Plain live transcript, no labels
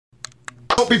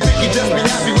be picky, just be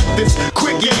happy with this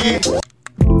quickie.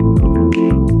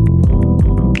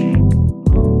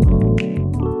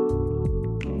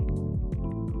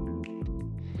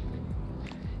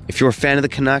 If you're a fan of the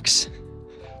Canucks,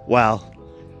 well,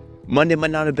 Monday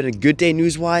might not have been a good day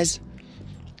news-wise.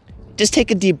 Just take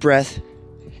a deep breath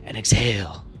and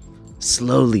exhale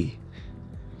slowly,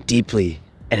 deeply,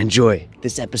 and enjoy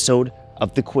this episode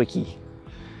of The Quickie.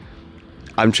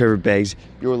 I'm Trevor Beggs.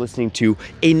 You're listening to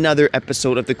another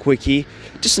episode of The Quickie.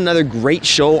 Just another great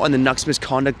show on the Nucks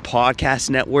Misconduct Podcast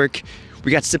Network.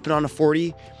 We got Sipping on a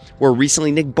 40, where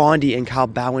recently Nick Bondy and Kyle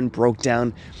Bowen broke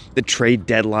down the trade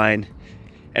deadline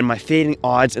and my fading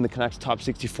odds in the Canucks top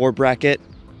 64 bracket.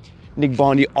 Nick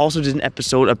Bondy also did an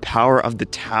episode of Power of the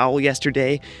Towel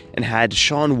yesterday and had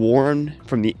Sean Warren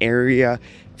from the Area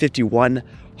 51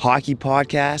 Hockey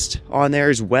Podcast on there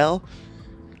as well.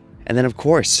 And then, of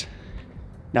course,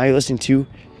 now you're listening to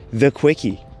The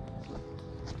Quickie.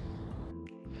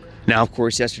 Now, of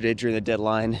course, yesterday during the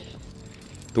deadline,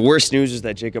 the worst news is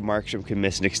that Jacob Markstrom could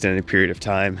miss an extended period of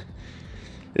time.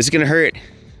 This is going to hurt.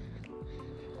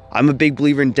 I'm a big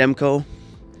believer in Demko,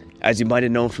 as you might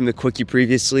have known from The Quickie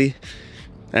previously.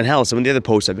 And hell, some of the other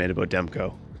posts I've made about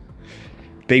Demko.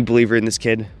 Big believer in this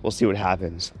kid. We'll see what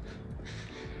happens.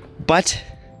 But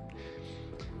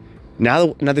now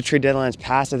that another trade deadline has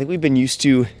passed, I think we've been used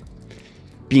to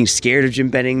being scared of Jim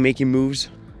Benning making moves,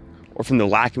 or from the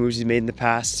lack of moves he's made in the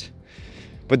past.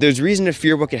 But there's reason to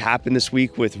fear what could happen this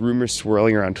week with rumors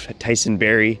swirling around Tyson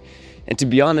Barrie. And to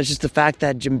be honest, just the fact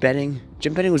that Jim Benning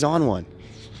was on one.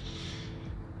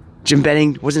 Jim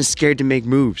Benning wasn't scared to make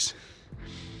moves.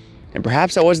 And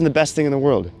perhaps that wasn't the best thing in the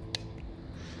world.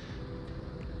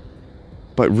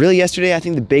 But really yesterday, I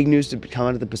think the big news to come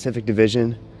out of the Pacific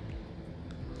Division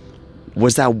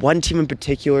was that one team in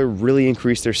particular really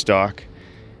increased their stock,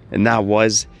 and that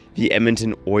was the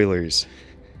Edmonton Oilers.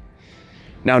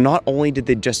 Now, not only did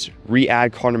they just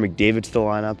re-add Connor McDavid to the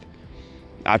lineup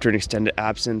after an extended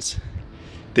absence,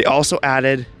 they also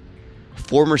added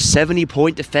former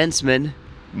 70-point defenseman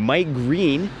Mike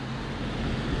Green,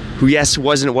 who, yes,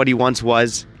 wasn't what he once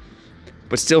was,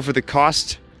 but still for the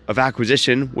cost of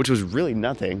acquisition, which was really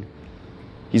nothing,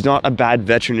 he's not a bad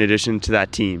veteran addition to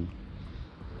that team.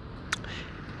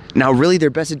 Now, really, their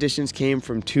best additions came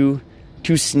from two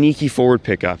sneaky forward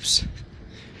pickups.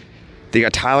 They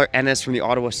got Tyler Ennis from the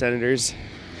Ottawa Senators,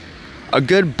 a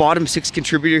good bottom six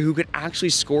contributor who could actually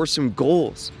score some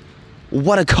goals.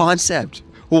 What a concept.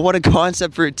 Well, what a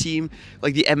concept for a team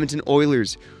like the Edmonton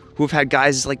Oilers, who have had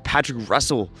guys like Patrick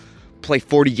Russell play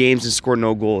 40 games and score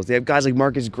no goals. They have guys like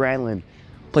Marcus Granlund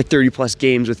play 30-plus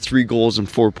games with 3 goals and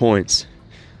 4 points.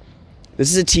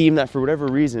 This is a team that, for whatever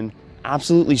reason,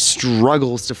 absolutely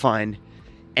struggles to find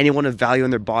anyone of value in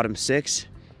their bottom six.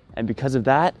 And because of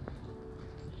that,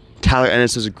 Tyler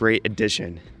Ennis was a great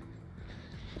addition.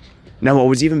 Now, what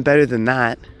was even better than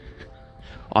that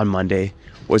on Monday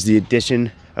was the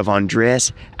addition of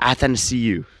Andreas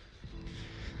Athanasiou.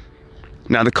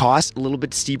 Now, the cost a little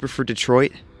bit steeper for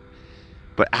Detroit,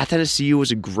 but Athanasiou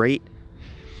was a great,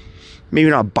 maybe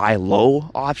not buy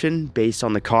low option based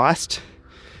on the cost,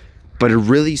 but a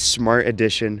really smart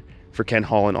addition for Ken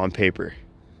Holland on paper.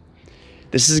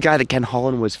 This is a guy that Ken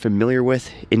Holland was familiar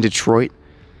with in Detroit,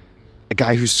 a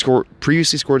guy who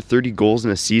previously scored 30 goals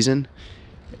in a season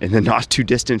in the not too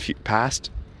distant past,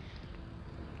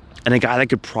 and a guy that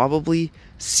could probably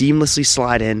seamlessly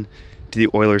slide in to the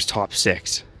Oilers' top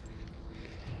six.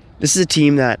 This is a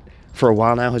team that for a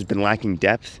while now has been lacking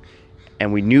depth,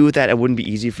 and we knew that it wouldn't be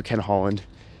easy for Ken Holland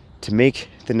to make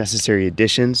the necessary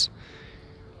additions.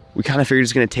 We kind of figured it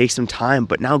was going to take some time,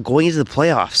 but now going into the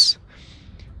playoffs,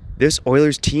 this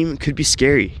Oilers team could be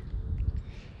scary.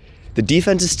 The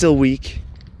defense is still weak,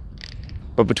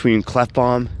 but between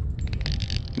Klefbom,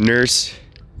 Nurse,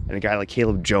 and a guy like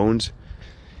Caleb Jones,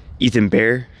 Ethan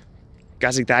Bear,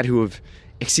 guys like that who have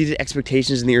exceeded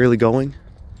expectations in the early going,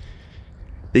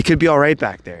 they could be all right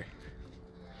back there.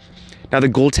 Now, the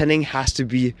goaltending has to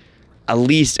be at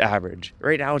least average.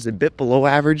 Right now, it's a bit below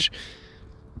average.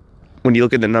 When you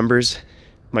look at the numbers,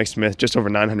 Mike Smith, just over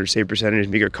 900 save percentage,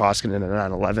 Vigor Koskinen at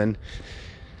 911.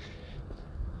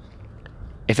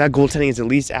 If that goaltending is at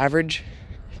least average,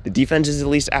 the defense is at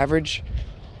least average,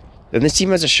 then this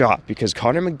team has a shot, because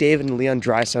Connor McDavid and Leon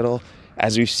Draisaitl,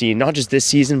 as we've seen, not just this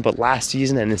season, but last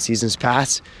season and in seasons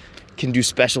past, can do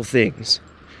special things.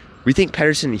 We think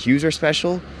Pettersson and Hughes are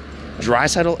special.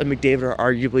 Draisaitl and McDavid are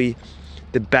arguably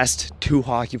the best two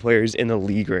hockey players in the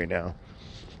league right now.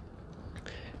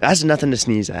 That's nothing to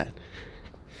sneeze at.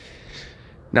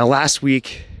 Now, last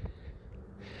week,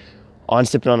 on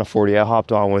Sipping on a 40, I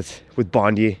hopped on with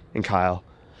Bondy and Kyle.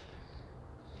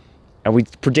 And we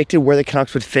predicted where the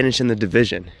Canucks would finish in the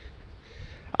division.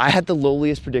 I had the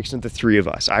lowliest prediction of the three of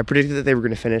us. I predicted that they were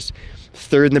going to finish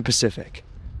third in the Pacific.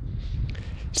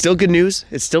 Still good news.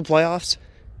 It's still playoffs.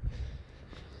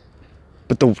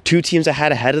 But the two teams I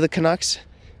had ahead of the Canucks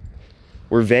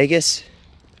were Vegas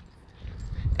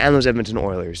and those Edmonton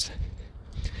Oilers.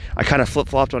 I kind of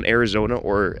flip-flopped on Arizona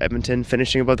or Edmonton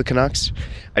finishing above the Canucks.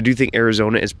 I do think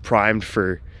Arizona is primed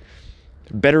for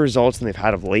better results than they've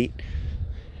had of late.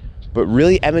 But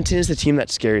really, Edmonton is the team that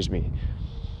scares me.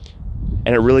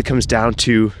 And it really comes down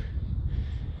to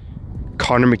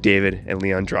Connor McDavid and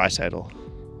Leon Draisaitl.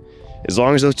 As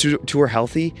long as those two are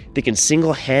healthy, they can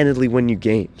single-handedly win you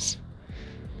games.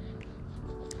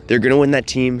 They're going to win that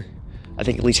team, I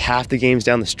think, at least half the games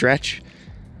down the stretch,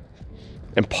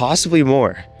 and possibly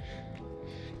more,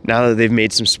 now that they've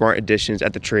made some smart additions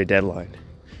at the trade deadline.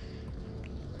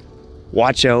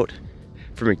 Watch out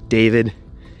for McDavid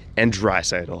and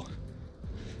Draisaitl.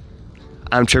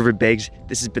 I'm Trevor Beggs.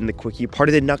 This has been The Quickie, part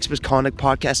of the Nucks Misconduct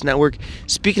Podcast Network.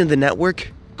 Speaking of the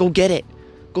network, go get it.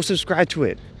 Go subscribe to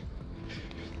it.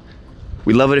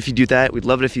 We'd love it if you do that. We'd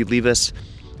love it if you leave us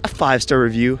a 5-star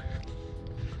review.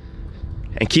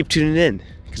 And keep tuning in,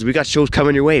 because we got shows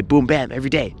coming your way. Boom, bam, every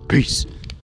day. Peace.